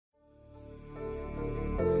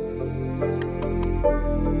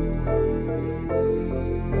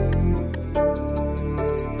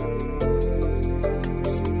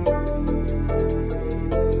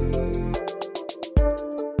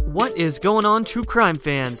is going on, true crime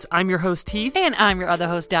fans? I'm your host, Heath. And I'm your other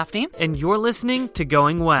host, Daphne. And you're listening to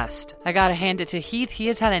Going West. I gotta hand it to Heath. He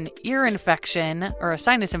has had an ear infection, or a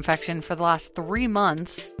sinus infection, for the last 3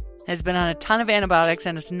 months. Has been on a ton of antibiotics,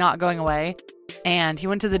 and it's not going away. And he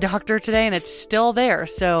went to the doctor today, and it's still there.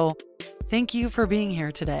 So thank you for being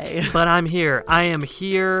here today. But I'm here. I am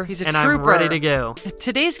here. He's a and trooper. I'm ready to go.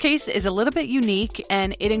 Today's case is a little bit unique,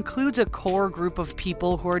 and it includes a core group of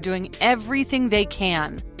people who are doing everything they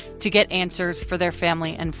can to get answers for their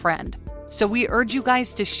family and friend. So we urge you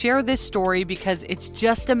guys to share this story because it's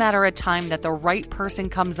just a matter of time that the right person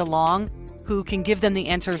comes along who can give them the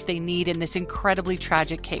answers they need in this incredibly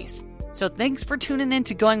tragic case. So thanks for tuning in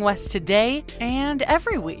to Going West today and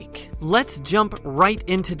every week. Let's jump right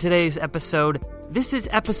into today's episode. This is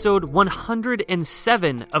episode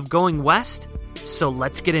 107 of Going West, so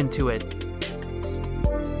let's get into it.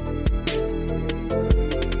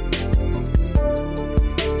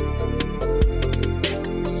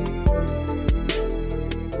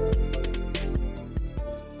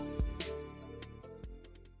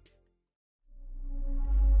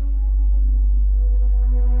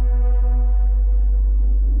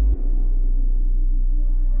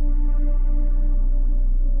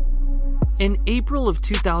 In April of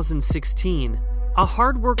 2016, a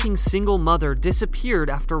hardworking single mother disappeared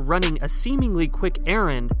after running a seemingly quick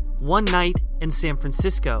errand one night in San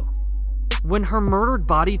Francisco. When her murdered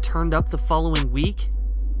body turned up the following week,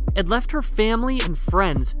 it left her family and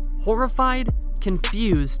friends horrified,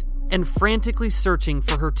 confused, and frantically searching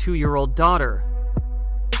for her 2-year-old daughter.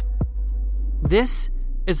 This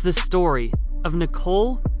is the story of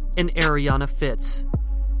Nicole and Ariana Fitz.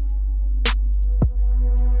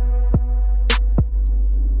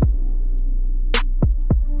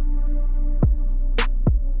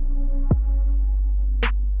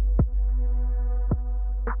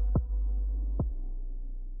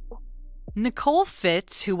 Nicole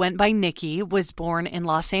Fitz, who went by Nikki, was born in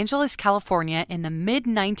Los Angeles, California in the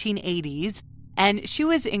mid-1980s, and she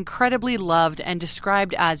was incredibly loved and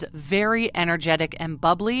described as very energetic and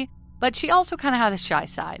bubbly, but she also kind of had a shy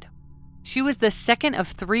side. She was the second of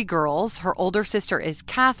 3 girls. Her older sister is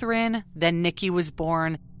Catherine, then Nikki was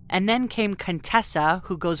born, and then came Contessa,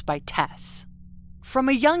 who goes by Tess. From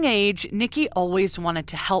a young age, Nikki always wanted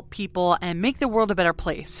to help people and make the world a better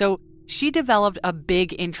place, so she developed a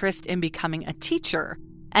big interest in becoming a teacher,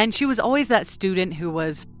 and she was always that student who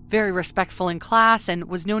was very respectful in class and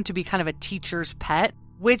was known to be kind of a teacher's pet,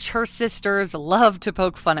 which her sisters loved to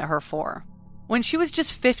poke fun at her for. When she was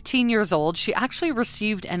just 15 years old, she actually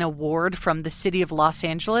received an award from the city of Los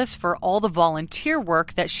Angeles for all the volunteer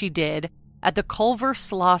work that she did at the Culver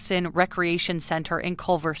Slauson Recreation Center in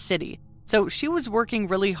Culver City. So she was working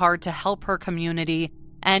really hard to help her community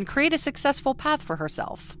and create a successful path for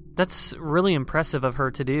herself. That's really impressive of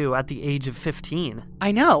her to do at the age of 15.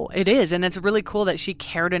 I know, it is, and it's really cool that she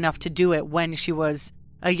cared enough to do it when she was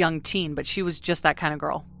a young teen, but she was just that kind of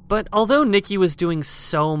girl. But although Nikki was doing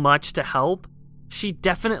so much to help, she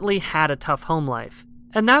definitely had a tough home life.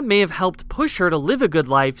 And that may have helped push her to live a good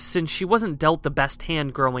life since she wasn't dealt the best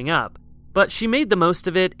hand growing up. But she made the most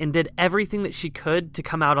of it and did everything that she could to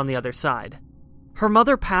come out on the other side. Her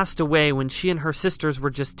mother passed away when she and her sisters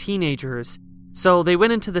were just teenagers, so they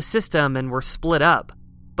went into the system and were split up.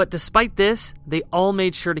 But despite this, they all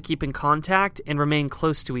made sure to keep in contact and remain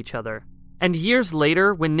close to each other. And years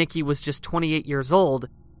later, when Nikki was just 28 years old,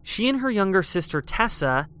 she and her younger sister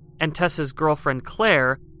Tessa, and Tessa's girlfriend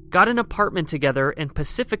Claire, got an apartment together in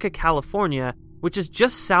Pacifica, California, which is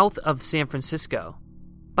just south of San Francisco.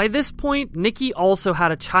 By this point, Nikki also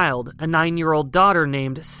had a child, a 9-year-old daughter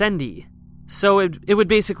named Cindy. So it would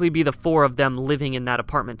basically be the 4 of them living in that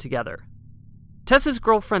apartment together. Tessa's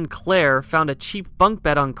girlfriend Claire found a cheap bunk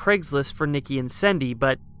bed on Craigslist for Nikki and Cindy,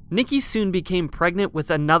 but Nikki soon became pregnant with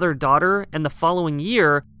another daughter, and the following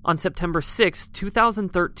year, on September 6,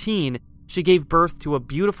 2013, she gave birth to a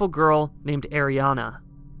beautiful girl named Ariana.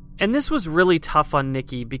 And this was really tough on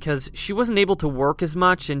Nikki because she wasn't able to work as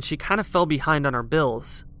much and she kind of fell behind on her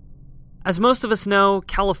bills. As most of us know,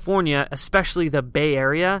 California, especially the Bay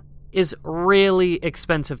Area, is really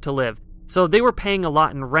expensive to live. So they were paying a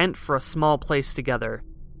lot in rent for a small place together.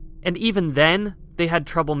 And even then, they had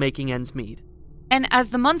trouble making ends meet. And as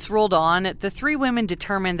the months rolled on, the 3 women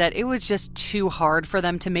determined that it was just too hard for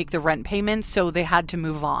them to make the rent payments, so they had to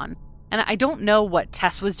move on. And I don't know what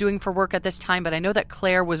Tess was doing for work at this time, but I know that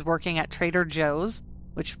Claire was working at Trader Joe's,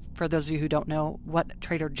 which, for those of you who don't know what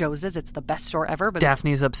Trader Joe's is, it's the best store ever. But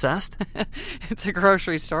Daphne's obsessed. It's a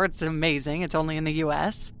grocery store. It's amazing. It's only in the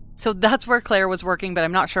U.S. So that's where Claire was working, but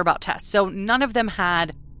I'm not sure about Tess. So none of them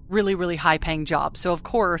had really, really high-paying jobs. So, of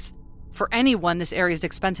course, for anyone, this area is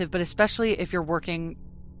expensive, but especially if you're working,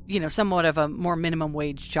 somewhat of a more minimum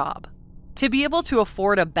wage job. To be able to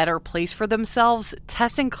afford a better place for themselves,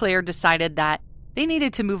 Tess and Claire decided that they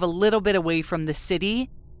needed to move a little bit away from the city,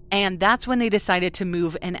 and that's when they decided to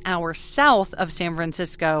move an hour south of San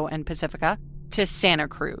Francisco and Pacifica to Santa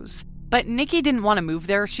Cruz. But Nikki didn't want to move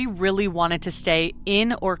there. She really wanted to stay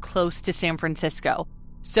in or close to San Francisco.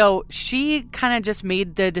 So she kind of just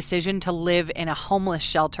made the decision to live in a homeless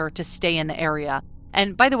shelter to stay in the area.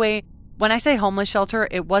 And by the way, when I say homeless shelter,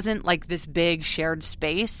 it wasn't like this big shared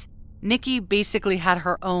space. Nikki basically had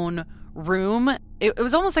her own room. It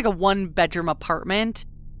was almost like a 1-bedroom apartment,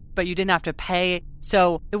 but you didn't have to pay.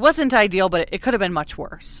 So it wasn't ideal, but it could have been much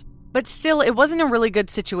worse. But still, it wasn't a really good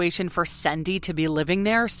situation for Sendy to be living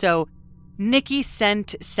there. So Nikki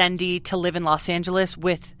sent Sendy to live in Los Angeles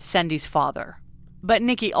with Sendy's father. But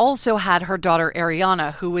Nikki also had her daughter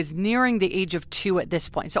Ariana, who was nearing the age of 2 at this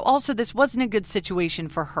point. So also this wasn't a good situation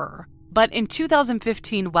for her. But in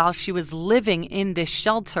 2015, while she was living in this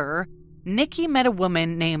shelter, Nikki met a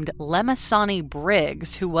woman named Lemasani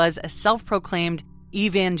Briggs, who was a self-proclaimed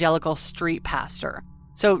evangelical street pastor.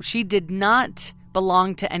 So she did not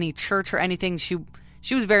belong to any church or anything. She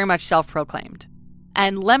was very much self-proclaimed.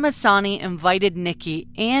 And Lemasani invited Nikki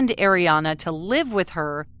and Ariana to live with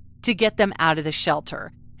her to get them out of the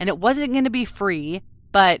shelter. And it wasn't going to be free,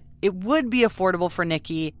 but it would be affordable for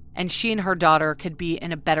Nikki, and she and her daughter could be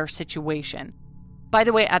in a better situation. By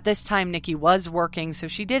the way, at this time, Nikki was working, so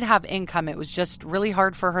she did have income. It was just really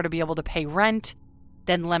hard for her to be able to pay rent.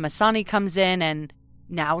 Then Lemasani comes in, and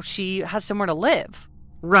now she has somewhere to live.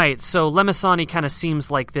 Right, so Lemasani kind of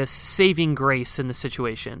seems like this saving grace in the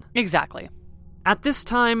situation. Exactly. At this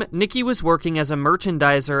time, Nikki was working as a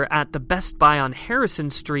merchandiser at the Best Buy on Harrison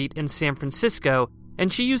Street in San Francisco,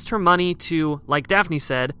 and she used her money to, like Daphne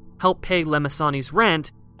said, help pay Lemasani's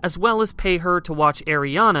rent, as well as pay her to watch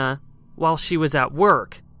Ariana while she was at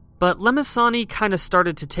work. But Lemasani kind of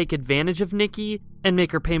started to take advantage of Nikki and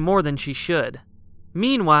make her pay more than she should.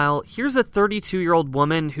 Meanwhile, here's a 32-year-old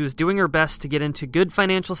woman who's doing her best to get into good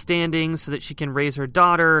financial standing so that she can raise her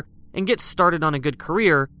daughter and get started on a good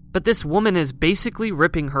career, but this woman is basically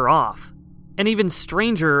ripping her off. And even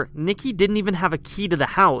stranger, Nikki didn't even have a key to the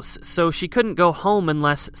house, so she couldn't go home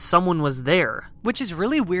unless someone was there. Which is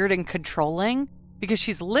really weird and controlling, because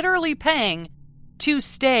she's literally paying to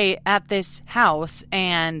stay at this house,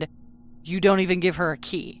 and you don't even give her a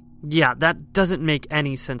key. Yeah, that doesn't make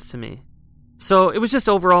any sense to me. So it was just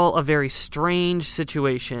overall a very strange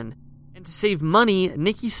situation. And to save money,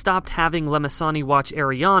 Nikki stopped having Lemasani watch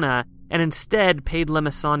Ariana, and instead paid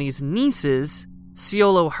Lemasani's nieces,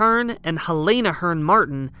 Ciolo Hearn and Helena Hearn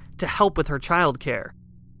Martin, to help with her childcare.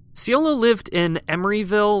 Ciolo lived in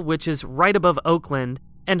Emeryville, which is right above Oakland,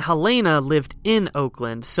 and Helena lived in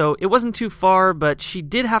Oakland, so it wasn't too far, but she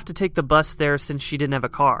did have to take the bus there since she didn't have a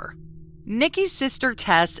car. Nikki's sister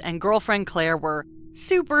Tess and girlfriend Claire were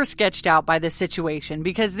super sketched out by this situation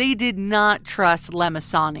because they did not trust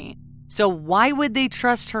Lemasani. So why would they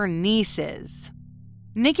trust her nieces?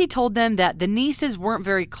 Nikki told them that the nieces weren't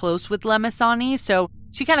very close with Lemasani, so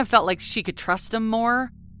she kind of felt like she could trust them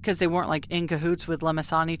more because they weren't like in cahoots with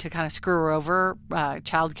Lemasani to kind of screw her over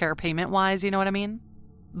childcare payment-wise, you know what I mean?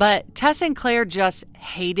 But Tess and Claire just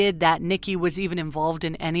hated that Nikki was even involved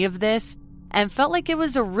in any of this and felt like it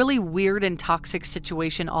was a really weird and toxic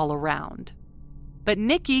situation all around. But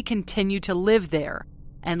Nikki continued to live there,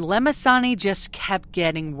 and Lemasani just kept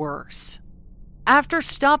getting worse. After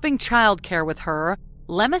stopping childcare with her,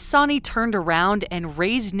 Lemasani turned around and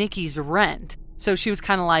raised Nikki's rent. So she was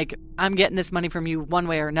kind of like, I'm getting this money from you one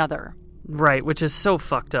way or another. Right, which is so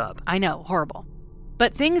fucked up. I know, horrible.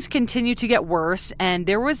 But things continued to get worse, and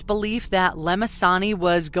there was belief that Lemasani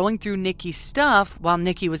was going through Nikki's stuff while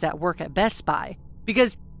Nikki was at work at Best Buy.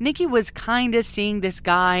 Because Nikki was kind of seeing this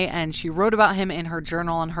guy, and she wrote about him in her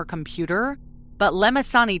journal on her computer. But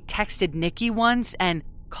Lemasani texted Nikki once and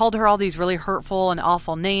called her all these really hurtful and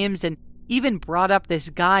awful names, and even brought up this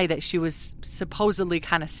guy that she was supposedly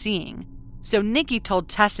kind of seeing. So Nikki told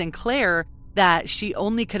Tess and Claire that she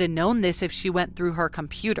only could have known this if she went through her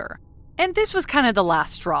computer. And this was kind of the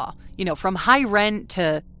last straw. You know, from high rent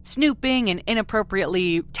to snooping and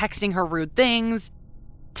inappropriately texting her rude things.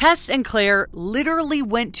 Tess and Claire literally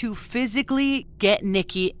went to physically get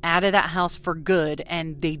Nikki out of that house for good,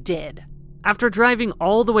 and they did. After driving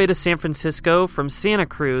all the way to San Francisco from Santa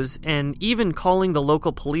Cruz and even calling the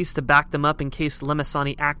local police to back them up in case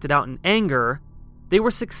Lemasani acted out in anger, they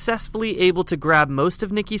were successfully able to grab most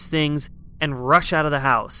of Nikki's things and rush out of the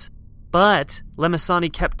house. But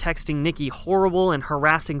Lemasani kept texting Nikki horrible and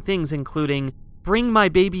harassing things, including, "Bring my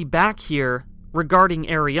baby back here," regarding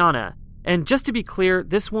Ariana, And just to be clear,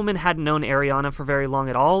 this woman hadn't known Ariana for very long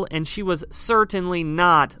at all, and she was certainly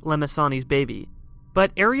not Lemessani's baby.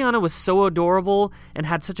 But Ariana was so adorable and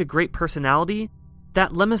had such a great personality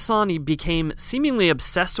that Lemessani became seemingly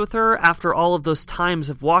obsessed with her after all of those times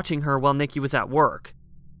of watching her while Nikki was at work.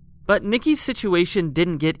 But Nikki's situation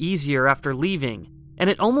didn't get easier after leaving, and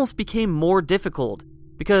it almost became more difficult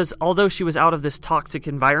because although she was out of this toxic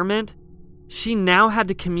environment, she now had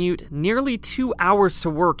to commute nearly 2 hours to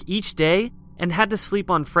work each day and had to sleep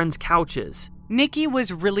on friends' couches. Nikki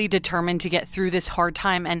was really determined to get through this hard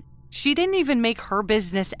time, and she didn't even make her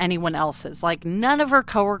business anyone else's. Like, none of her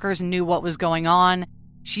coworkers knew what was going on.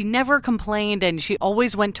 She never complained, and she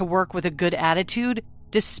always went to work with a good attitude,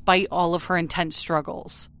 despite all of her intense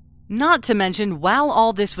struggles. Not to mention, while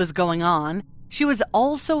all this was going on, she was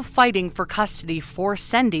also fighting for custody for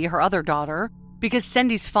Cindy, her other daughter, because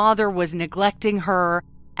Cindy's father was neglecting her,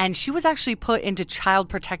 and she was actually put into Child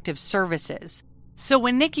Protective Services. So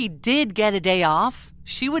when Nikki did get a day off,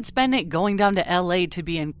 she would spend it going down to LA to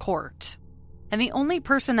be in court. And the only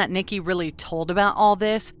person that Nikki really told about all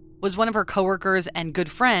this was one of her coworkers and good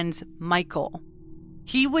friends, Michael.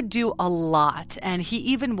 He would do a lot, and he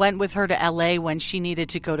even went with her to LA when she needed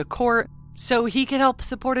to go to court so he could help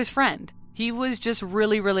support his friend. He was just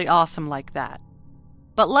really, really awesome like that.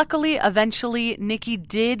 But luckily, eventually, Nikki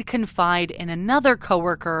did confide in another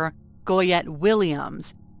coworker, Goyette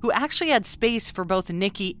Williams, who actually had space for both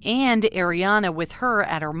Nikki and Ariana with her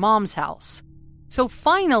at her mom's house. So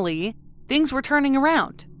finally, things were turning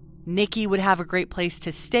around. Nikki would have a great place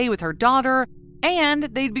to stay with her daughter, and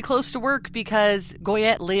they'd be close to work because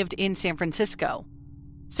Goyette lived in San Francisco.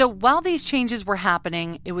 So while these changes were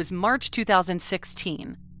happening, it was March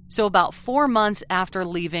 2016, so about 4 months after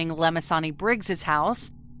leaving Lemessani Briggs' house,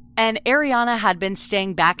 and Ariana had been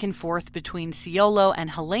staying back and forth between Ciolo and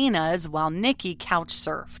Helena's while Nikki couch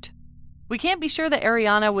surfed. We can't be sure that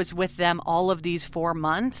Ariana was with them all of these 4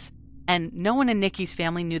 months, and no one in Nikki's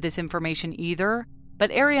family knew this information either,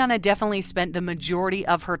 but Ariana definitely spent the majority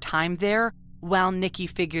of her time there while Nikki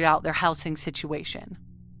figured out their housing situation.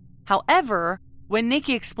 However, when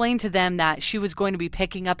Nikki explained to them that she was going to be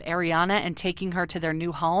picking up Ariana and taking her to their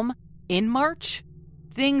new home in March,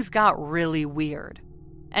 things got really weird.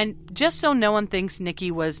 And just so no one thinks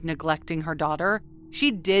Nikki was neglecting her daughter,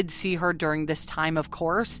 she did see her during this time, of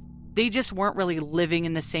course. They just weren't really living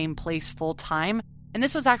in the same place full time, and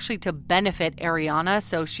this was actually to benefit Ariana,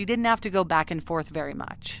 so she didn't have to go back and forth very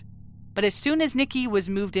much. But as soon as Nikki was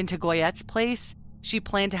moved into Goyette's place, she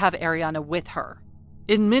planned to have Ariana with her.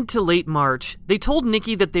 In mid to late March, they told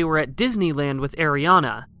Nikki that they were at Disneyland with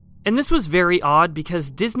Ariana. And this was very odd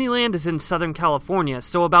because Disneyland is in Southern California,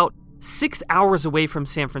 so about 6 hours away from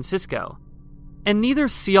San Francisco. And neither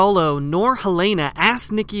Ciolo nor Helena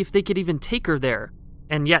asked Nikki if they could even take her there.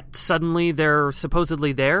 And yet, suddenly, they're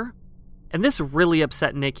supposedly there? And this really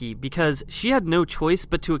upset Nikki because she had no choice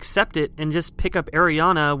but to accept it and just pick up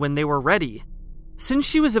Ariana when they were ready. Since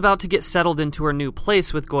she was about to get settled into her new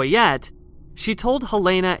place with Goyette, she told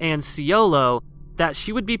Helena and Ciolo that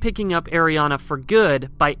she would be picking up Ariana for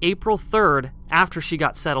good by April 3rd after she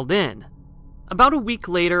got settled in. About a week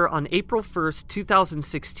later, on April 1st,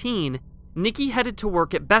 2016, Nikki headed to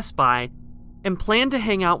work at Best Buy and planned to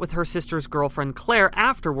hang out with her sister's girlfriend Claire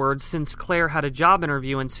afterwards since Claire had a job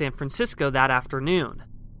interview in San Francisco that afternoon.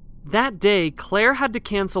 That day, Claire had to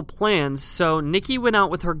cancel plans, so Nikki went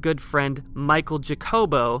out with her good friend Michael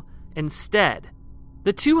Jacobo instead.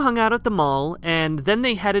 The two hung out at the mall, and then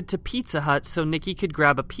they headed to Pizza Hut so Nikki could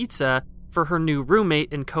grab a pizza for her new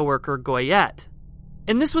roommate and coworker Goyette.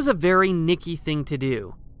 And this was a very Nikki thing to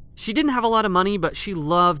do. She didn't have a lot of money, but she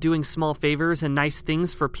loved doing small favors and nice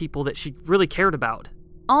things for people that she really cared about.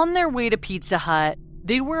 On their way to Pizza Hut,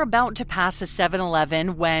 they were about to pass a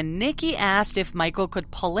 7-Eleven when Nikki asked if Michael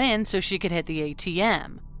could pull in so she could hit the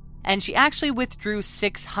ATM. And she actually withdrew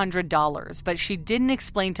 $600, but she didn't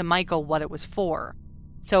explain to Michael what it was for.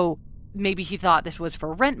 So maybe he thought this was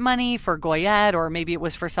for rent money for Goyette, or maybe it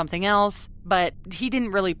was for something else, but he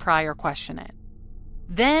didn't really pry or question it.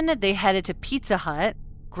 Then they headed to Pizza Hut,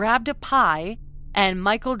 grabbed a pie, and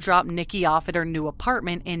Michael dropped Nikki off at her new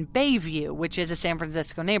apartment in Bayview, which is a San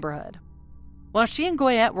Francisco neighborhood. While she and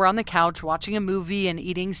Goyette were on the couch watching a movie and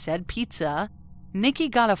eating said pizza, Nikki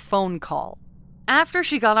got a phone call. After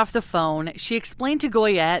she got off the phone, she explained to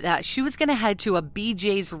Goyette that she was going to head to a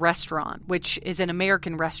BJ's restaurant, which is an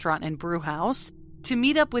American restaurant and brew house, to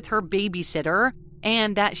meet up with her babysitter,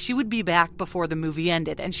 and that she would be back before the movie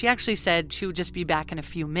ended. And she actually said she would just be back in a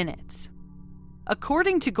few minutes.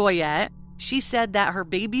 According to Goyette, she said that her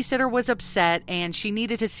babysitter was upset and she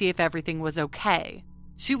needed to see if everything was okay.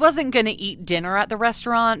 She wasn't going to eat dinner at the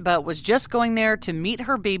restaurant, but was just going there to meet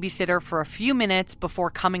her babysitter for a few minutes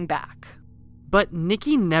before coming back. But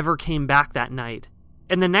Nikki never came back that night,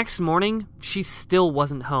 and the next morning, she still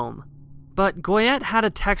wasn't home. But Goyette had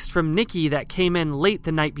a text from Nikki that came in late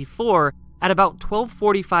the night before at about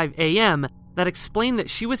 12:45 a.m. that explained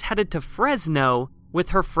that she was headed to Fresno with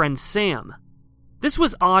her friend Sam. This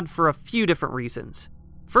was odd for a few different reasons.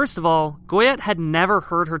 First of all, Goyette had never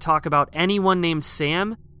heard her talk about anyone named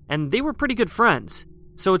Sam, and they were pretty good friends,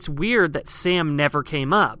 so it's weird that Sam never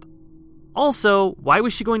came up. Also, why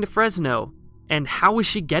was she going to Fresno, and how was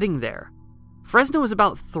she getting there? Fresno is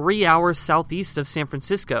about 3 hours southeast of San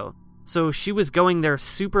Francisco, so she was going there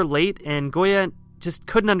super late, and Goyette just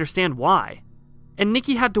couldn't understand why. And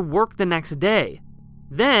Nikki had to work the next day.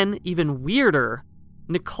 Then, even weirder,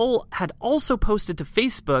 Nicole had also posted to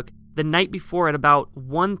Facebook the night before at about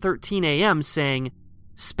 1:13 a.m. saying,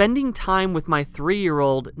 "Spending time with my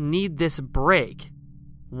 3-year-old, need this break."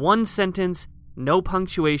 One sentence, no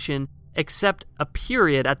punctuation, except a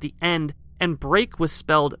period at the end, and break was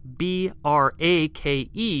spelled B-R-A-K-E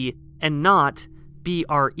and not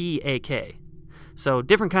B-R-E-A-K. So,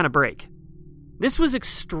 different kind of break. This was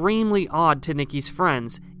extremely odd to Nikki's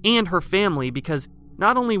friends and her family because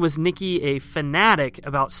not only was Nikki a fanatic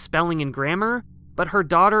about spelling and grammar, but her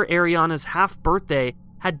daughter Ariana's half-birthday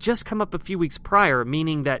had just come up a few weeks prior,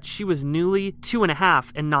 meaning that she was newly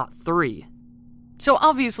 2.5 and not 3. So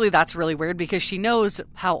obviously that's really weird because she knows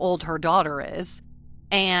how old her daughter is.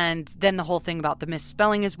 And then the whole thing about the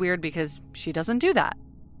misspelling is weird because she doesn't do that.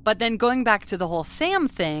 But then going back to the whole Sam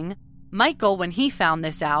thing, Michael, when he found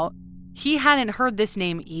this out, he hadn't heard this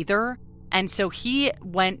name either. And so he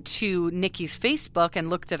went to Nikki's Facebook and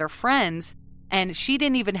looked at her friends, and she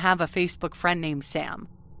didn't even have a Facebook friend named Sam.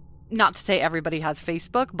 Not to say everybody has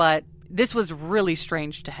Facebook, but this was really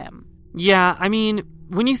strange to him. Yeah, I mean,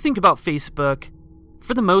 when you think about Facebook,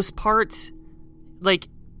 for the most part, like,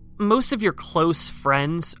 most of your close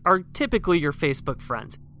friends are typically your Facebook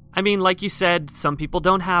friends. I mean, like you said, some people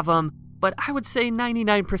don't have them, but I would say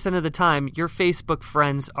 99% of the time, your Facebook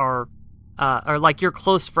friends are like your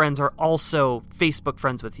close friends are also Facebook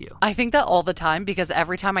friends with you. I think that all the time because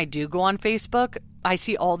every time I do go on Facebook, I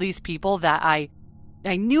see all these people that I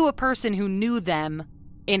knew a person who knew them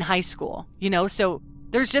in high school, you know? So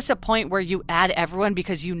there's just a point where you add everyone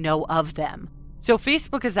because you know of them. So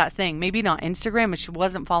Facebook is that thing. Maybe not Instagram. If she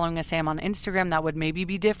wasn't following a Sam on Instagram, that would maybe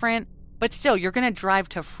be different. But still, you're going to drive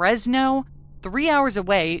to Fresno, 3 hours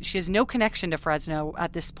away. She has no connection to Fresno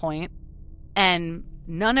at this point. And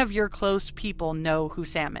none of your close people know who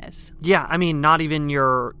Sam is. Yeah, I mean, not even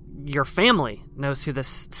your family knows who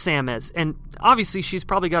this Sam is. And obviously, she's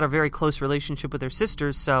probably got a very close relationship with her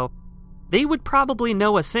sisters, so they would probably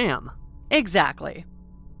know a Sam. Exactly.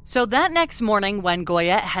 So that next morning, when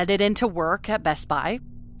Goyette headed into work at Best Buy,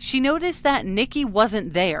 she noticed that Nikki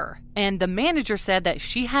wasn't there, and the manager said that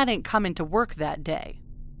she hadn't come into work that day.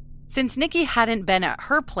 Since Nikki hadn't been at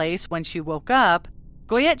her place when she woke up,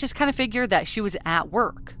 Goyette just kind of figured that she was at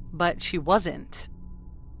work, but she wasn't.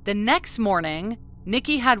 The next morning,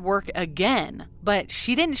 Nikki had work again, but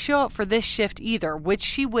she didn't show up for this shift either, which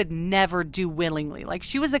she would never do willingly. Like,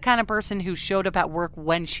 she was the kind of person who showed up at work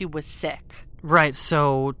when she was sick. Right,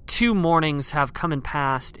 so 2 mornings have come and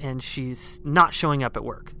passed, and she's not showing up at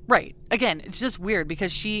work. Right. Again, it's just weird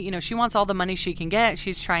because she wants all the money she can get.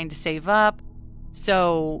 She's trying to save up.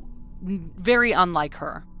 So, very unlike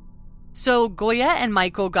her. So Goyette and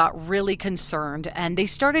Michael got really concerned, and they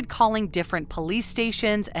started calling different police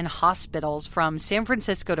stations and hospitals from San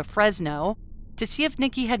Francisco to Fresno to see if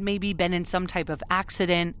Nikki had maybe been in some type of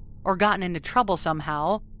accident or gotten into trouble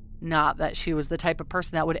somehow. Not that she was the type of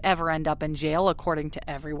person that would ever end up in jail, according to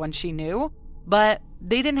everyone she knew, but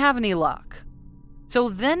they didn't have any luck. So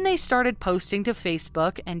then they started posting to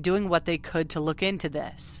Facebook and doing what they could to look into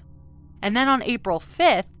this. And then on April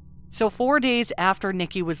 5th, so 4 days after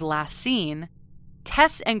Nikki was last seen,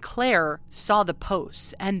 Tess and Claire saw the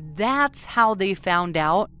posts, and that's how they found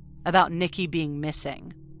out about Nikki being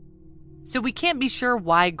missing. So we can't be sure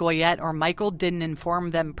why Goyette or Michael didn't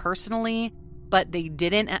inform them personally, but they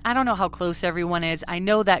didn't. And I don't know how close everyone is. I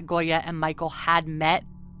know that Goyette and Michael had met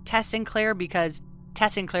Tess and Claire because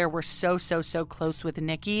Tess and Claire were so close with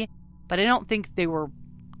Nikki, but I don't think they were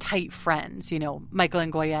tight friends, Michael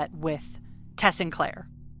and Goyette with Tess and Claire.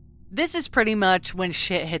 This is pretty much when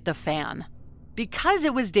shit hit the fan, because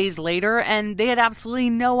it was days later and they had absolutely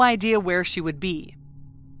no idea where she would be.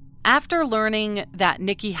 After learning that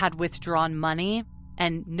Nikki had withdrawn money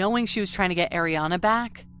and knowing she was trying to get Ariana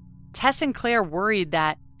back, Tess and Claire worried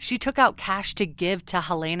that she took out cash to give to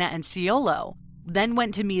Helena and Ciolo, then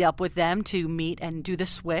went to meet up with them to meet and do the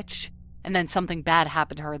switch, and then something bad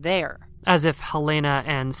happened to her there. As if Helena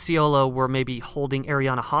and Ciolo were maybe holding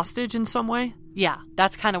Ariana hostage in some way? Yeah,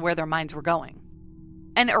 that's kind of where their minds were going.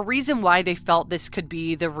 And a reason why they felt this could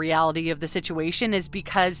be the reality of the situation is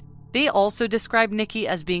because they also described Nikki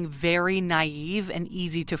as being very naive and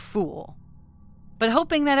easy to fool. But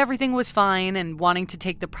hoping that everything was fine and wanting to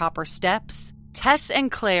take the proper steps, Tess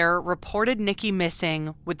and Claire reported Nikki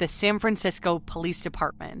missing with the San Francisco Police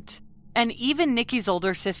Department. And even Nikki's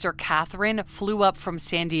older sister, Catherine, flew up from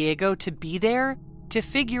San Diego to be there to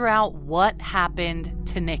figure out what happened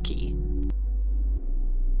to Nikki.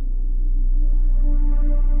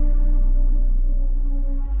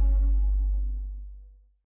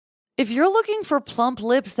 If you're looking for plump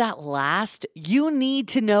lips that last, you need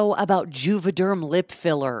to know about Juvederm lip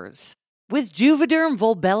fillers. With Juvederm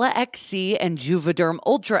Volbella XC and Juvederm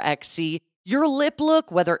Ultra XC, your lip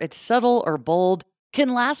look, whether it's subtle or bold,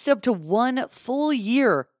 can last up to 1 full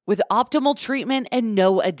year with optimal treatment and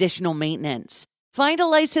no additional maintenance. Find a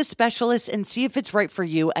licensed specialist and see if it's right for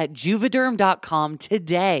you at Juvederm.com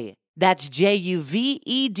today. That's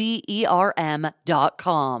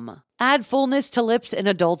JUVEDERM.com. Add fullness to lips in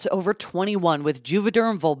adults over 21 with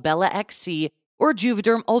Juvederm Volbella XC or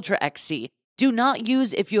Juvederm Ultra XC. Do not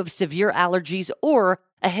use if you have severe allergies or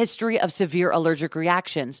a history of severe allergic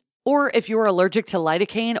reactions, or if you are allergic to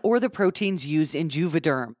lidocaine or the proteins used in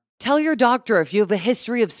Juvederm. Tell your doctor if you have a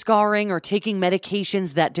history of scarring or taking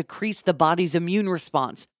medications that decrease the body's immune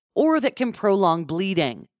response or that can prolong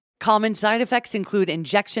bleeding. Common side effects include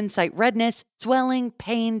injection site redness, swelling,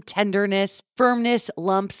 pain, tenderness, firmness,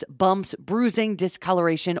 lumps, bumps, bruising,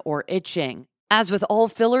 discoloration, or itching. As with all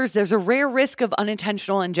fillers, there's a rare risk of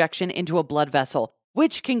unintentional injection into a blood vessel,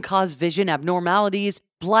 which can cause vision abnormalities,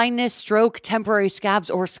 blindness, stroke, temporary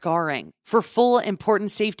scabs, or scarring. For full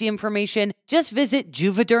important safety information, just visit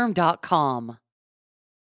Juvederm.com.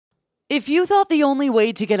 If you thought the only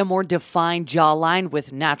way to get a more defined jawline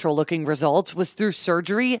with natural-looking results was through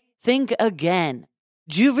surgery, think again.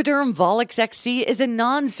 Juvederm Volux XC is a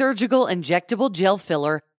non-surgical injectable gel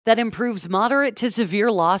filler that improves moderate to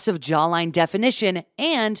severe loss of jawline definition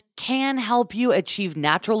and can help you achieve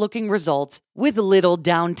natural-looking results with little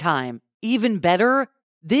downtime. Even better,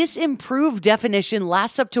 this improved definition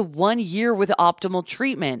lasts up to 1 year with optimal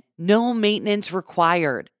treatment, no maintenance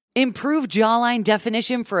required. Improve jawline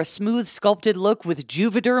definition for a smooth, sculpted look with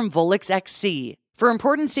Juvederm Volux XC. For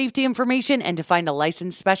important safety information and to find a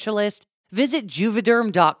licensed specialist, visit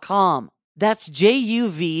Juvederm.com. That's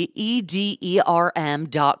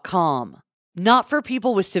JUVEDERM.com. Not for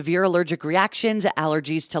people with severe allergic reactions,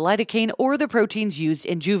 allergies to lidocaine, or the proteins used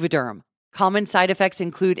in Juvederm. Common side effects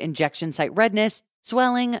include injection site redness,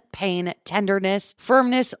 swelling, pain, tenderness,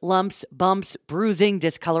 firmness, lumps, bumps, bruising,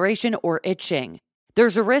 discoloration, or itching.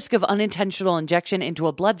 There's a risk of unintentional injection into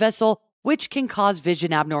a blood vessel, which can cause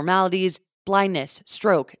vision abnormalities, blindness,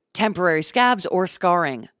 stroke, temporary scabs, or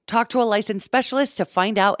scarring. Talk to a licensed specialist to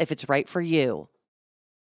find out if it's right for you.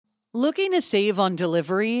 Looking to save on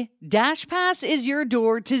delivery? DashPass is your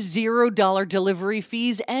door to $0 delivery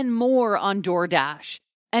fees and more on DoorDash.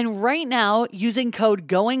 And right now, using code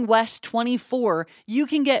GOINGWEST24, you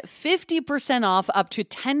can get 50% off up to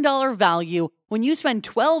 $10 value when you spend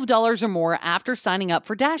 $12 or more after signing up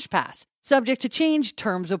for DashPass. Subject to change,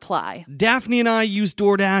 terms apply. Daphne and I use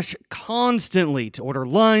DoorDash constantly to order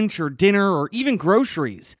lunch or dinner or even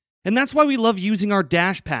groceries. And that's why we love using our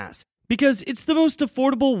DashPass, because it's the most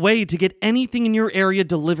affordable way to get anything in your area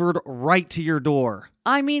delivered right to your door.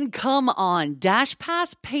 I mean, come on.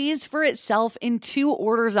 DashPass pays for itself in 2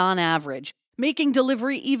 orders on average, making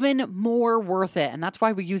delivery even more worth it. And that's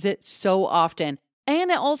why we use it so often.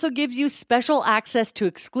 And it also gives you special access to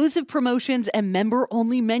exclusive promotions and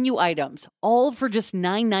member-only menu items, all for just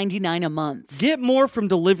 $9.99 a month. Get more from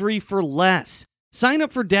delivery for less. Sign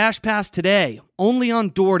up for DashPass today, only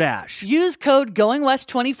on DoorDash. Use code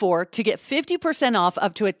GOINGWEST24 to get 50% off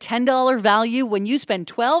up to a $10 value when you spend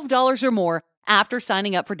 $12 or more after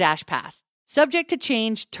signing up for DashPass. Subject to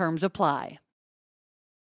change, terms apply.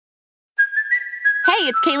 Hey,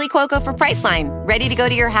 it's Kaylee Cuoco for Priceline. Ready to go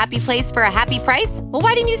to your happy place for a happy price? Well,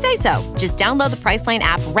 why didn't you say so? Just download the Priceline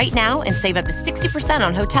app right now and save up to 60%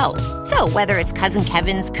 on hotels. So whether it's Cousin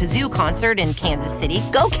Kevin's Kazoo Concert in Kansas City,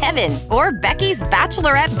 go Kevin, or Becky's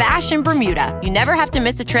Bachelorette Bash in Bermuda, you never have to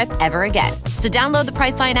miss a trip ever again. So download the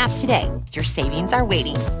Priceline app today. Your savings are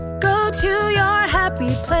waiting. Go to your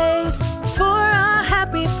happy place for a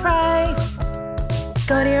happy price.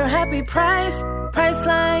 Go to your happy price,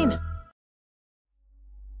 Priceline.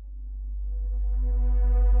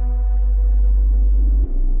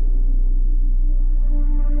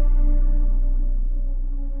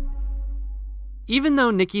 Even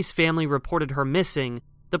though Nikki's family reported her missing,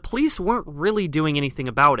 the police weren't really doing anything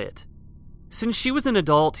about it. Since she was an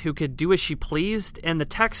adult who could do as she pleased, and the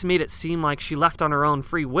text made it seem like she left on her own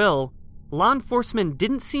free will, law enforcement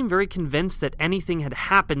didn't seem very convinced that anything had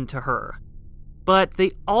happened to her. But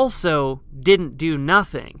they also didn't do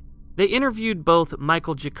nothing. They interviewed both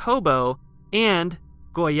Michael Jacobo and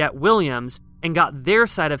Goyette Williams and got their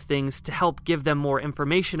side of things to help give them more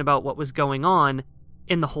information about what was going on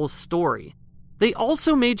in the whole story. They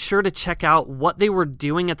also made sure to check out what they were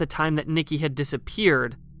doing at the time that Nikki had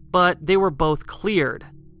disappeared, but they were both cleared.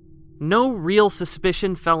 No real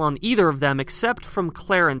suspicion fell on either of them except from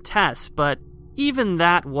Claire and Tess, but even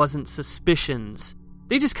that wasn't suspicions.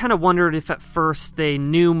 They just kind of wondered if at first they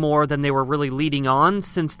knew more than they were really leading on,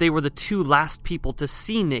 since they were the two last people to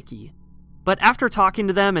see Nikki. But after talking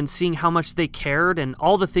to them and seeing how much they cared and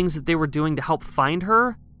all the things that they were doing to help find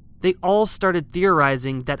her, they all started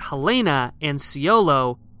theorizing that Helena and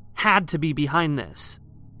Ciolo had to be behind this.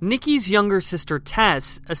 Nikki's younger sister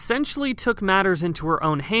Tess essentially took matters into her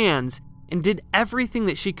own hands and did everything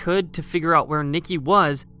that she could to figure out where Nikki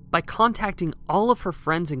was by contacting all of her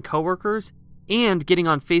friends and coworkers and getting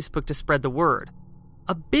on Facebook to spread the word.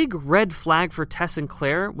 A big red flag for Tess and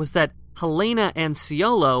Claire was that Helena and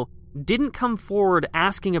Ciolo didn't come forward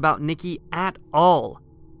asking about Nikki at all.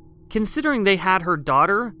 Considering they had her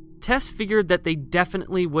daughter, Tess figured that they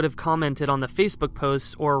definitely would have commented on the Facebook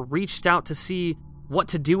posts or reached out to see what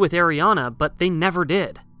to do with Ariana, but they never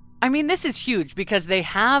did. I mean, this is huge because they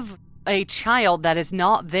have a child that is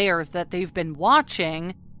not theirs that they've been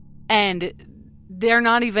watching, and they're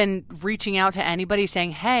not even reaching out to anybody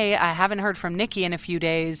saying, hey, I haven't heard from Nikki in a few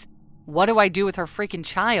days. What do I do with her freaking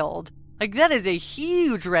child? Like, that is a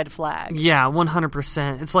huge red flag. Yeah,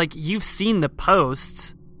 100%. It's like, you've seen the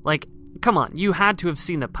posts. Like, come on, you had to have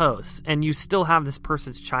seen the posts, and you still have this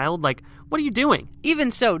person's child? Like, what are you doing?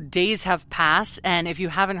 Even so, days have passed, and if you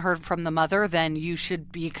haven't heard from the mother, then you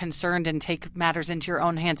should be concerned and take matters into your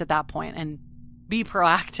own hands at that point and be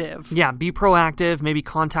proactive. Yeah, be proactive, maybe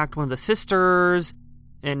contact one of the sisters,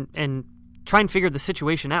 and try and figure the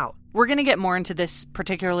situation out. We're going to get more into this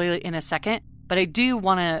particularly in a second, but I do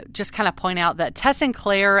want to just kind of point out that Tess and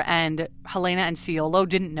Claire and Helena and Ciolo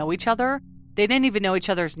didn't know each other. They didn't even know each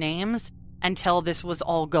other's names until this was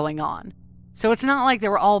all going on. So it's not like they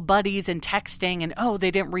were all buddies and texting and,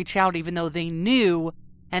 they didn't reach out even though they knew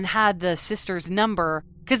and had the sister's number,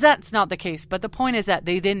 because that's not the case. But the point is that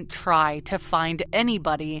they didn't try to find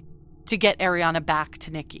anybody to get Ariana back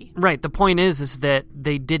to Nikki. Right. The point is that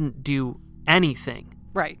they didn't do anything.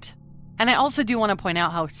 Right. And I also do want to point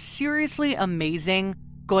out how seriously amazing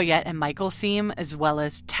Goyette and Michael seem, as well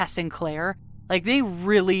as Tess and Claire. Like, they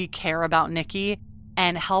really care about Nikki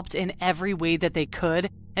and helped in every way that they could.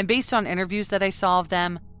 And based on interviews that I saw of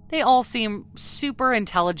them, they all seem super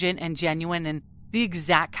intelligent and genuine and the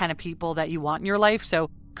exact kind of people that you want in your life. So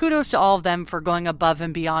kudos to all of them for going above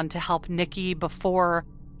and beyond to help Nikki before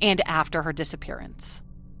and after her disappearance.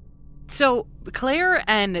 So Claire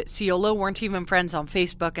and Ciolo weren't even friends on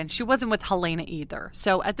Facebook, and she wasn't with Helena either.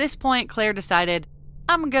 So at this point, Claire decided,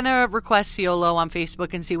 I'm going to request Ciolo on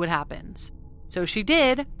Facebook and see what happens. So she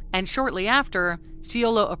did, and shortly after,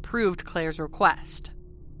 Ciolo approved Claire's request.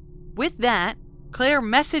 With that, Claire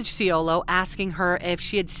messaged Ciolo asking her if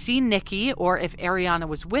she had seen Nikki or if Ariana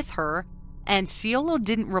was with her, and Ciolo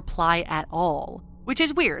didn't reply at all, which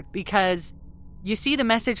is weird because you see the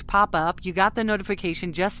message pop up, you got the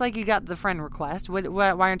notification just like you got the friend request.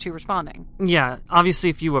 Why aren't you responding? Yeah, obviously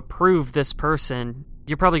if you approve this person,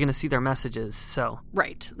 you're probably going to see their messages, so.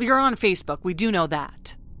 Right. You're on Facebook, we do know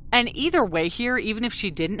that. And either way here, even if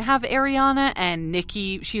she didn't have Ariana and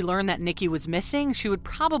Nikki, she learned that Nikki was missing, she would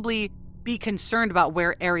probably be concerned about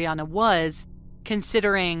where Ariana was,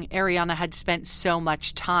 considering Ariana had spent so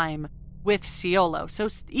much time with Ciolo. So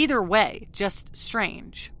either way, just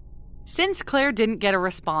strange. Since Claire didn't get a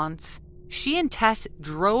response, she and Tess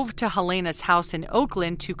drove to Helena's house in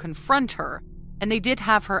Oakland to confront her, and they did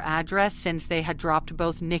have her address since they had dropped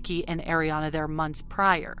both Nikki and Ariana there months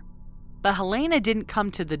prior. But Helena didn't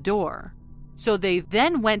come to the door. So they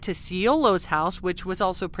then went to Ciolo's house, which was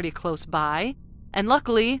also pretty close by, and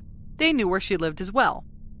luckily, they knew where she lived as well.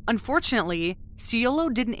 Unfortunately,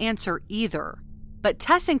 Ciolo didn't answer either, but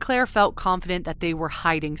Tess and Claire felt confident that they were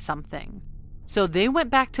hiding something. So they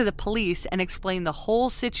went back to the police and explained the whole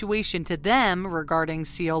situation to them regarding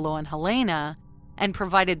Ciolo and Helena, and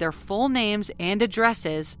provided their full names and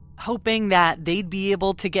addresses, hoping that they'd be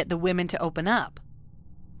able to get the women to open up.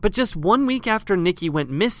 But just 1 week after Nikki went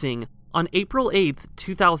missing, on April 8th,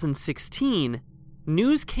 2016,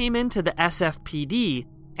 news came into the SFPD,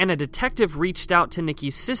 and a detective reached out to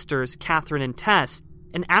Nikki's sisters, Catherine and Tess,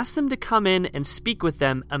 and asked them to come in and speak with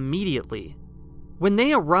them immediately. When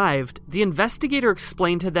they arrived, the investigator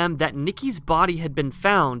explained to them that Nikki's body had been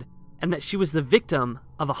found and that she was the victim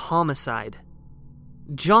of a homicide.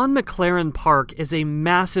 John McLaren Park is a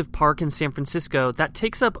massive park in San Francisco that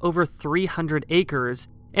takes up over 300 acres,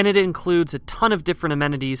 and it includes a ton of different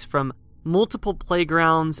amenities from multiple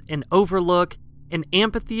playgrounds, an overlook, an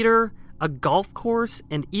amphitheater, a golf course,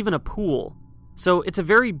 and even a pool. So it's a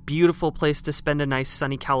very beautiful place to spend a nice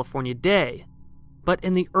sunny California day. But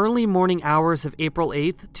in the early morning hours of April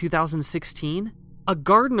 8th, 2016, a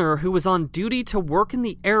gardener who was on duty to work in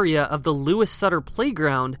the area of the Lewis Sutter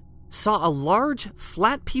playground saw a large,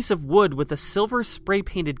 flat piece of wood with a silver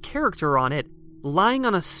spray-painted character on it lying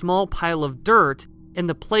on a small pile of dirt in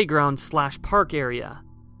the playground/park area.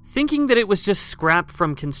 Thinking that it was just scrap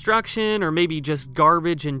from construction or maybe just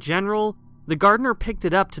garbage in general, the gardener picked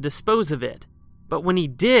it up to dispose of it. But when he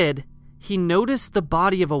did, he noticed the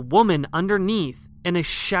body of a woman underneath in a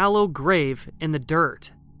shallow grave in the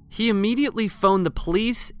dirt. He immediately phoned the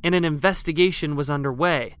police and an investigation was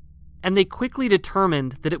underway, and they quickly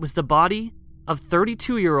determined that it was the body of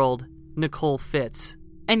 32-year-old Nicole Fitz.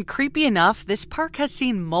 And creepy enough, this park has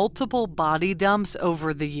seen multiple body dumps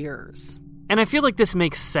over the years. And I feel like this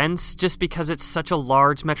makes sense just because it's such a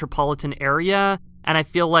large metropolitan area, and I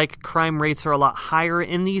feel like crime rates are a lot higher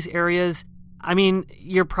in these areas. I mean,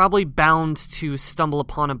 you're probably bound to stumble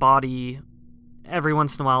upon a body every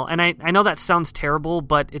once in a while. And I know that sounds terrible,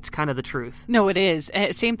 but it's kind of the truth. No, it is.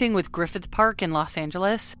 Same thing with Griffith Park in Los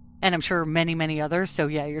Angeles, and I'm sure many, many others. So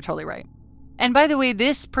yeah, you're totally right. And by the way,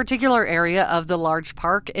 this particular area of the large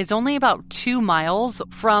park is only about 2 miles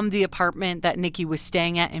from the apartment that Nikki was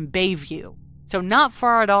staying at in Bayview. So not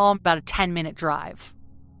far at all, about a 10-minute drive.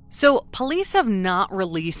 So police have not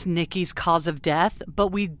released Nikki's cause of death, but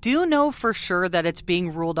we do know for sure that it's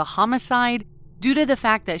being ruled a homicide due to the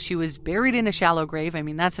fact that she was buried in a shallow grave. I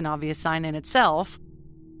mean, that's an obvious sign in itself.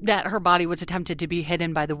 That her body was attempted to be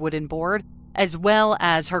hidden by the wooden board, as well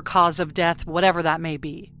as her cause of death, whatever that may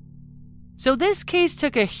be. So this case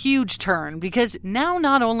took a huge turn because now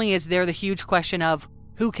not only is there the huge question of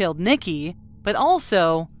who killed Nikki, but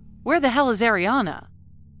also, where the hell is Ariana?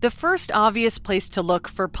 The first obvious place to look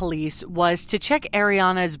for police was to check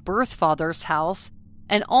Ariana's birth father's house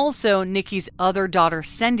and also Nikki's other daughter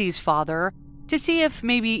Cindy's father to see if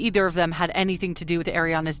maybe either of them had anything to do with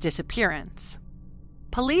Ariana's disappearance.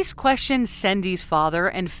 Police questioned Cindy's father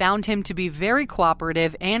and found him to be very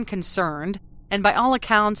cooperative and concerned, and by all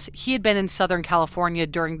accounts, he had been in Southern California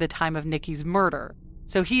during the time of Nikki's murder,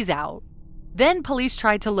 so he's out. Then police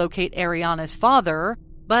tried to locate Ariana's father,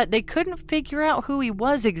 but they couldn't figure out who he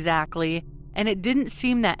was exactly, and it didn't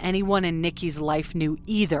seem that anyone in Nikki's life knew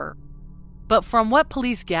either. But from what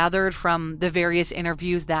police gathered from the various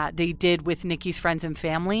interviews that they did with Nikki's friends and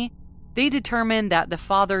family, they determined that the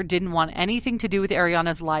father didn't want anything to do with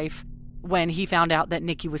Ariana's life when he found out that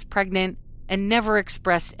Nikki was pregnant and never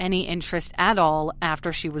expressed any interest at all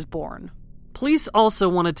after she was born. Police also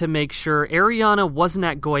wanted to make sure Ariana wasn't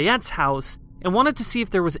at Goyette's house and wanted to see if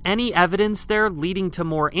there was any evidence there leading to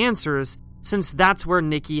more answers, since that's where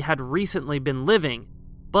Nikki had recently been living,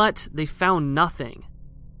 but they found nothing.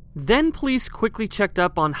 Then police quickly checked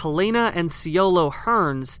up on Helena and Ciolo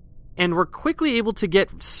Hearns and were quickly able to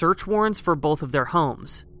get search warrants for both of their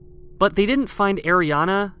homes. But they didn't find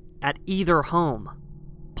Ariana at either home.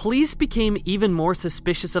 Police became even more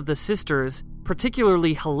suspicious of the sisters,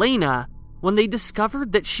 particularly Helena, when they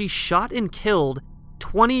discovered that she shot and killed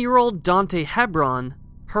 20-year-old Dante Hebron,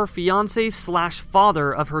 her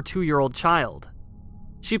fiancé/father of her 2-year-old child.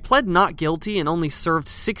 She pled not guilty and only served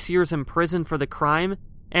 6 years in prison for the crime,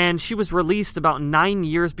 and she was released about 9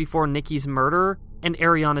 years before Nikki's murder and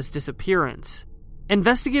Ariana's disappearance.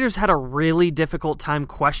 Investigators had a really difficult time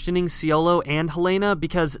questioning Ciolo and Helena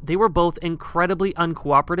because they were both incredibly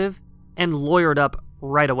uncooperative and lawyered up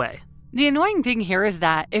right away. The annoying thing here is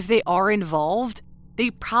that if they are involved, they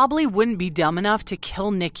probably wouldn't be dumb enough to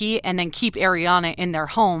kill Nikki and then keep Ariana in their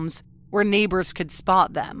homes where neighbors could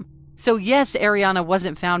spot them. So yes, Ariana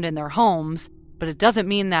wasn't found in their homes, but it doesn't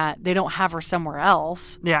mean that they don't have her somewhere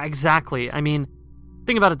else. Yeah, exactly. I mean,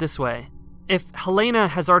 think about it this way. If Helena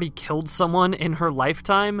has already killed someone in her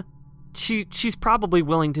lifetime, she's probably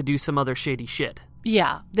willing to do some other shady shit.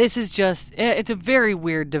 Yeah, this is just, it's a very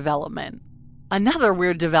weird development. Another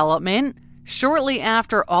weird development, shortly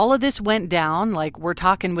after all of this went down, like we're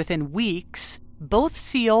talking within weeks, both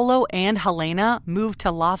Ciolo and Helena moved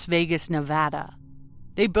to Las Vegas, Nevada.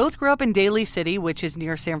 They both grew up in Daly City, which is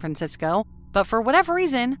near San Francisco, but for whatever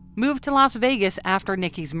reason, moved to Las Vegas after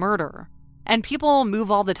Nikki's murder. And people move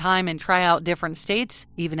all the time and try out different states,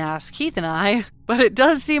 even ask Keith and I, but it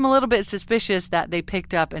does seem a little bit suspicious that they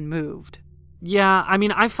picked up and moved. Yeah, I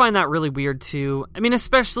mean, I find that really weird too. I mean,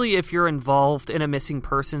 especially if you're involved in a missing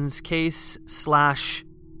persons case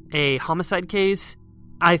 / a homicide case.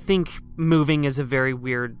 I think moving is a very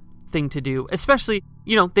weird thing to do, especially,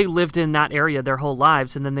 they lived in that area their whole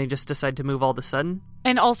lives and then they just decide to move all of a sudden.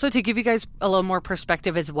 And also to give you guys a little more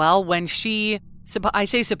perspective as well, when I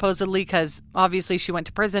say supposedly because obviously she went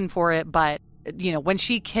to prison for it, but, when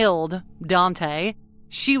she killed Dante,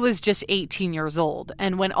 she was just 18 years old.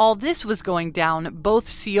 And when all this was going down, both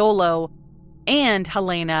Ciolo and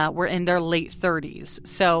Helena were in their late 30s.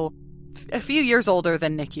 So a few years older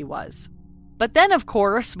than Nikki was. But then, of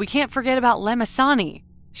course, we can't forget about Lemisani.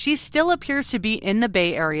 She still appears to be in the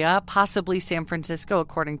Bay Area, possibly San Francisco,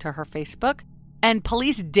 according to her Facebook. And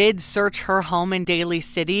police did search her home in Daly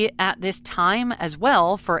City at this time as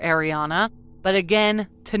well for Ariana, but again,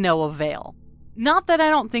 to no avail. Not that I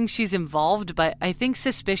don't think she's involved, but I think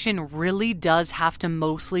suspicion really does have to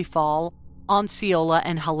mostly fall on Ciolo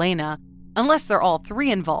and Helena, unless they're all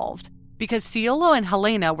three involved, because Ciolo and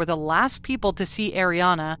Helena were the last people to see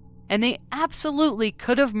Ariana, and they absolutely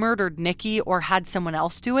could have murdered Nikki or had someone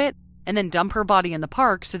else do it, and then dump her body in the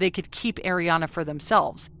park so they could keep Ariana for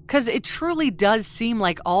themselves. Because it truly does seem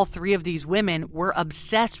like all three of these women were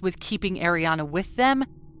obsessed with keeping Ariana with them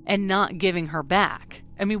and not giving her back.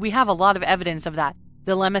 I mean, we have a lot of evidence of that.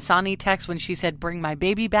 The Lemisani text when she said, "Bring my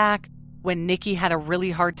baby back," when Nikki had a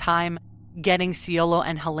really hard time getting Ciolo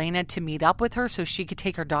and Helena to meet up with her so she could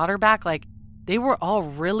take her daughter back. Like, they were all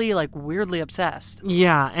really, weirdly obsessed.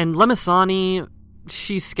 Yeah, and Lemisani,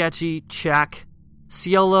 she's sketchy, check.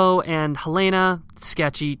 Ciolo and Helena,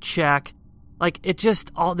 sketchy, check.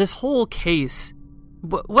 This whole case,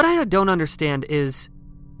 what I don't understand is,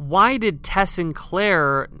 why did Tess and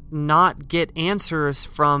Claire not get answers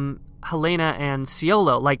from Helena and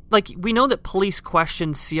Ciolo? We know that police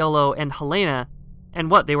questioned Ciolo and Helena,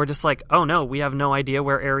 and they were just like, oh no, we have no idea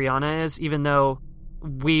where Ariana is, even though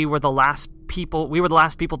we were the last people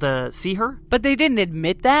to see her. But they didn't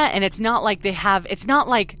admit that, and it's not like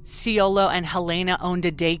Ciolo and Helena owned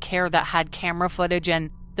a daycare that had camera footage and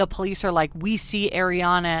the police are like, we see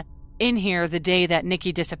Ariana in here the day that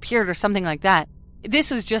Nikki disappeared or something like that. This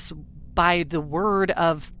was just by the word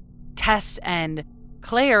of Tess and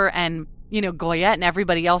Claire and, Goyette and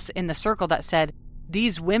everybody else in the circle that said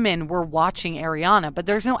these women were watching Ariana, but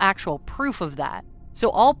there's no actual proof of that. So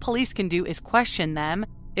all police can do is question them.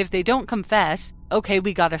 If they don't confess, okay,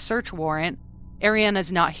 we got a search warrant.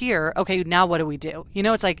 Ariana's not here. Okay, now what do we do?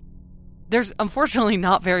 It's like, there's unfortunately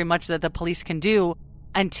not very much that the police can do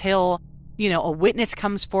until, a witness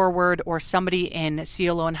comes forward or somebody in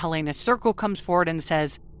Ciolo and Helena's circle comes forward and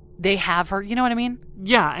says they have her. You know what I mean?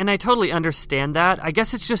 Yeah, and I totally understand that. I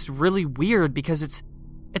guess it's just really weird because it's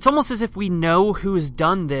almost as if we know who's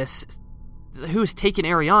done this, who's taken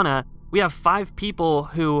Ariana. We have 5 people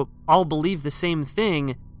who all believe the same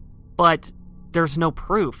thing, but there's no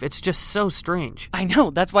proof. It's just so strange. I know.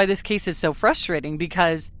 That's why this case is so frustrating,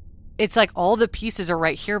 because it's like all the pieces are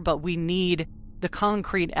right here, but we need the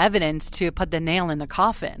concrete evidence to put the nail in the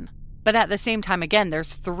coffin. But at the same time, again,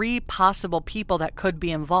 there's 3 possible people that could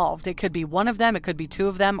be involved. It could be one of them, it could be 2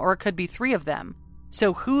 of them, or it could be 3 of them.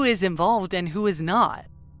 So who is involved and who is not?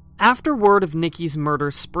 After word of Nikki's murder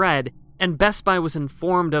spread, and Best Buy was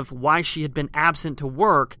informed of why she had been absent to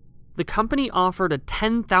work, the company offered a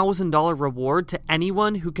 $10,000 reward to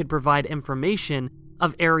anyone who could provide information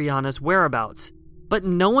of Ariana's whereabouts. But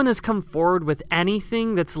no one has come forward with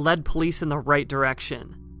anything that's led police in the right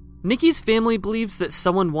direction. Nikki's family believes that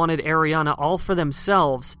someone wanted Ariana all for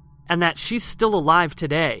themselves, and that she's still alive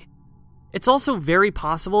today. It's also very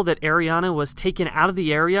possible that Ariana was taken out of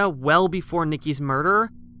the area well before Nikki's murder,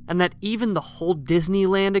 and that even the whole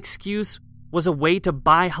Disneyland excuse was a way to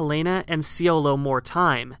buy Helena and Ciolo more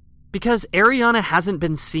time. Because Ariana hasn't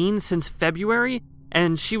been seen since February,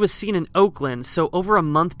 and she was seen in Oakland, so over a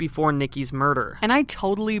month before Nikki's murder. And I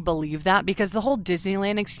totally believe that, because the whole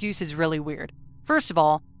Disneyland excuse is really weird. First of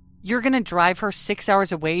all, you're going to drive her 6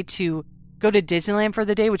 hours away to go to Disneyland for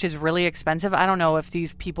the day, which is really expensive. I don't know if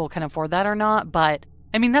these people can afford that or not, but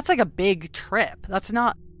I mean, that's like a big trip. That's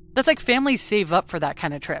like families save up for that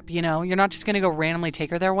kind of trip, You're not just going to go randomly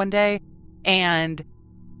take her there one day. And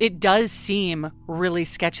it does seem really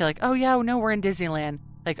sketchy, like, oh yeah, no, we're in Disneyland.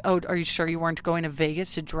 Like, oh, are you sure you weren't going to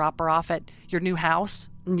Vegas to drop her off at your new house?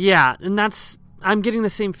 Yeah, and I'm getting the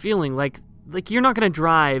same feeling. Like you're not going to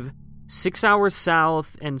drive 6 hours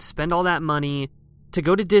south and spend all that money to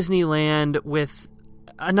go to Disneyland with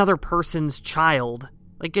another person's child.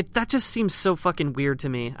 That just seems so fucking weird to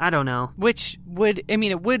me. I don't know. Which would,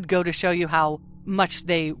 it would go to show you how much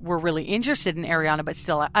they were really interested in Ariana, but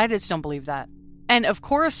still, I just don't believe that. And of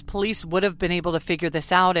course, police would have been able to figure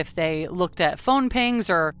this out if they looked at phone pings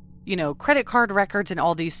or, credit card records and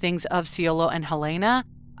all these things of Ciolo and Helena.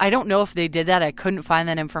 I don't know if they did that. I couldn't find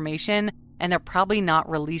that information, and they're probably not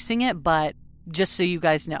releasing it, but just so you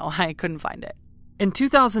guys know, I couldn't find it. In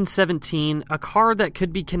 2017, a car that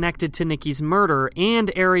could be connected to Nikki's murder and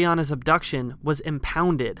Ariana's abduction was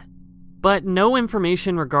impounded. But no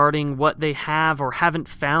information regarding what they have or haven't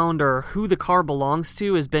found or who the car belongs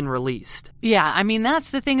to has been released. Yeah,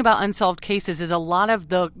 that's the thing about unsolved cases is a lot of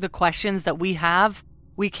the questions that we have,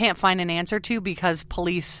 we can't find an answer to because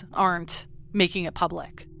police aren't making it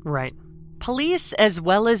public. Right. Police, as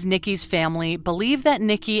well as Nikki's family, believe that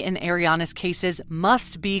Nikki and Ariana's cases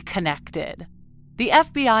must be connected. The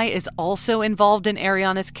FBI is also involved in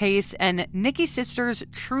Ariana's case, and Nikki's sisters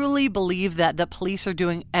truly believe that the police are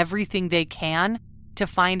doing everything they can to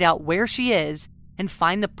find out where she is and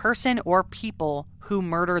find the person or people who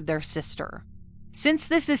murdered their sister. Since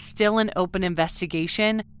this is still an open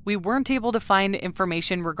investigation, we weren't able to find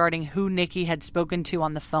information regarding who Nikki had spoken to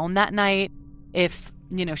on the phone that night, if,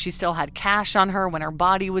 she still had cash on her when her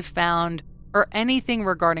body was found, or anything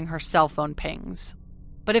regarding her cell phone pings.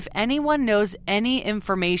 But if anyone knows any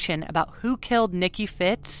information about who killed Nikki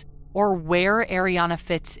Fitz or where Ariana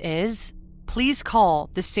Fitz is, please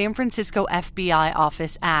call the San Francisco FBI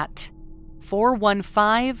office at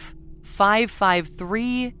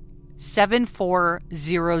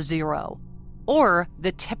 415-553-7400 or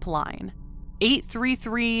the tip line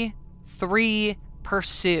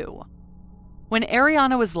 833-3-PURSUE. When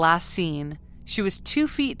Ariana was last seen, she was 2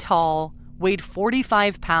 feet tall, weighed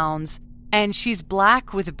 45 pounds, and she's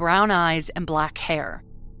black with brown eyes and black hair.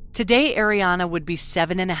 Today, Ariana would be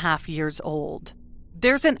 7.5 years old.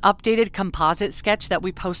 There's an updated composite sketch that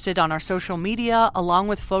we posted on our social media along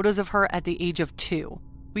with photos of her at the age of 2.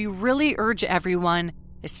 We really urge everyone,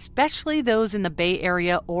 especially those in the Bay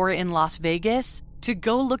Area or in Las Vegas, to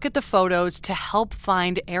go look at the photos to help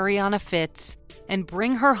find Ariana Fitz and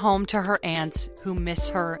bring her home to her aunts who miss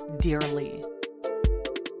her dearly.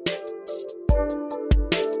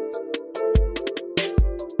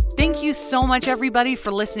 Thank you so much, everybody,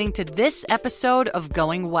 for listening to this episode of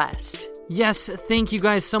Going West. Yes, thank you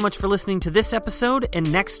guys so much for listening to this episode, and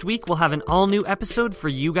next week we'll have an all-new episode for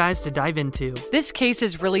you guys to dive into. This case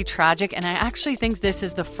is really tragic, and I actually think this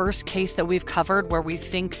is the first case that we've covered where we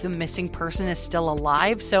think the missing person is still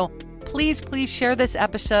alive, so please share this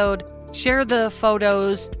episode, share the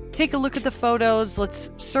photos, take a look at the photos, let's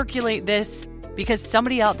circulate this, because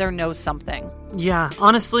somebody out there knows something. Yeah,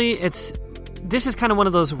 honestly, this is kind of one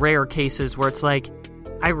of those rare cases where it's like,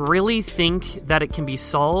 I really think that it can be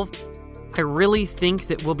solved. I really think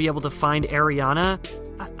that we'll be able to find Ariana.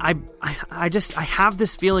 I have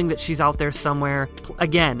this feeling that she's out there somewhere.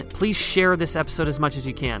 Again, please share this episode as much as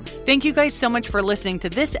you can. Thank you guys so much for listening to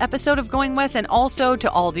this episode of Going West and also to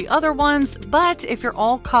all the other ones. But if you're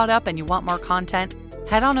all caught up and you want more content,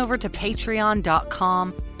 head on over to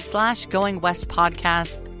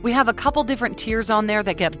patreon.com/goingwestpodcast. We have a couple different tiers on there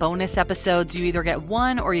that get bonus episodes. You either get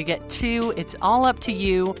 1 or you get 2. It's all up to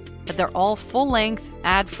you. But they're all full-length,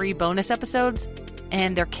 ad-free bonus episodes.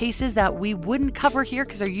 And they're cases that we wouldn't cover here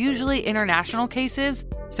because they're usually international cases.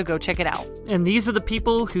 So go check it out. And these are the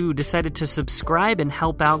people who decided to subscribe and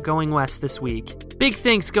help out Going West this week. Big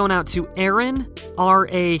thanks going out to Aaron,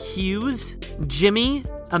 R.A. Hughes, Jimmy,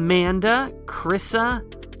 Amanda, Krissa,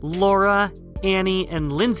 Laura, Annie,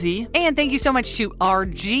 and Lindsay. And thank you so much to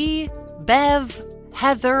RG, Bev,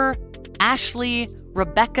 Heather, Ashley,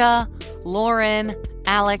 Rebecca, Lauren,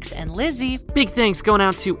 Alex, and Lizzie. Big thanks going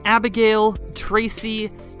out to Abigail,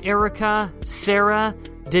 Tracy, Erica, Sarah,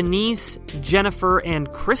 Denise, Jennifer, and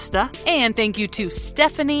Krista. And thank you to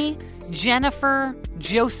Stephanie, Jennifer,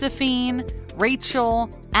 Josephine, Rachel,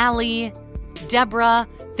 Allie, Deborah.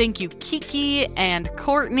 Thank you, Kiki and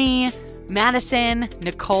Courtney, Madison,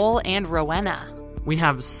 Nicole, and Rowena. We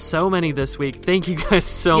have so many this week. Thank you guys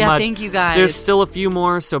so much. Yeah, thank you guys. There's still a few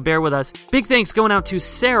more, so bear with us. Big thanks going out to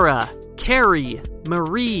Sarah, Carrie,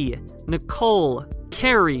 Marie, Nicole,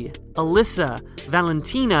 Carrie, Alyssa,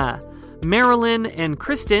 Valentina, Marilyn, and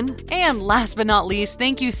Kristen. And last but not least,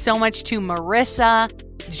 thank you so much to Marissa,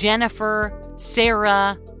 Jennifer,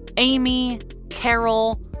 Sarah, Amy,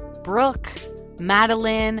 Carol, Brooke,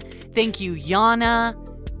 Madeline. Thank you, Yana,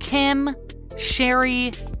 Kim,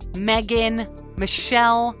 Sherry, Megan,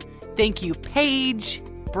 Michelle. Thank you, Paige,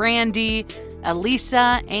 Brandy,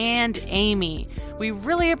 Elisa, and Amy. We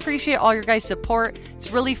really appreciate all your guys' support.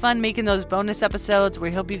 It's really fun making those bonus episodes.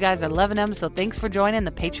 We hope you guys are loving them, so thanks for joining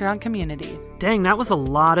the Patreon community. Dang, that was a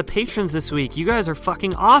lot of patrons this week. You guys are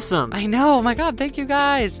fucking awesome. I know. Oh my God, thank you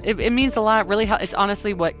guys. It means a lot. Really, it's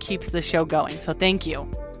honestly what keeps the show going, so thank you.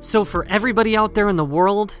 So for everybody out there in the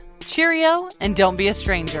world, cheerio, and don't be a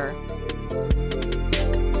stranger.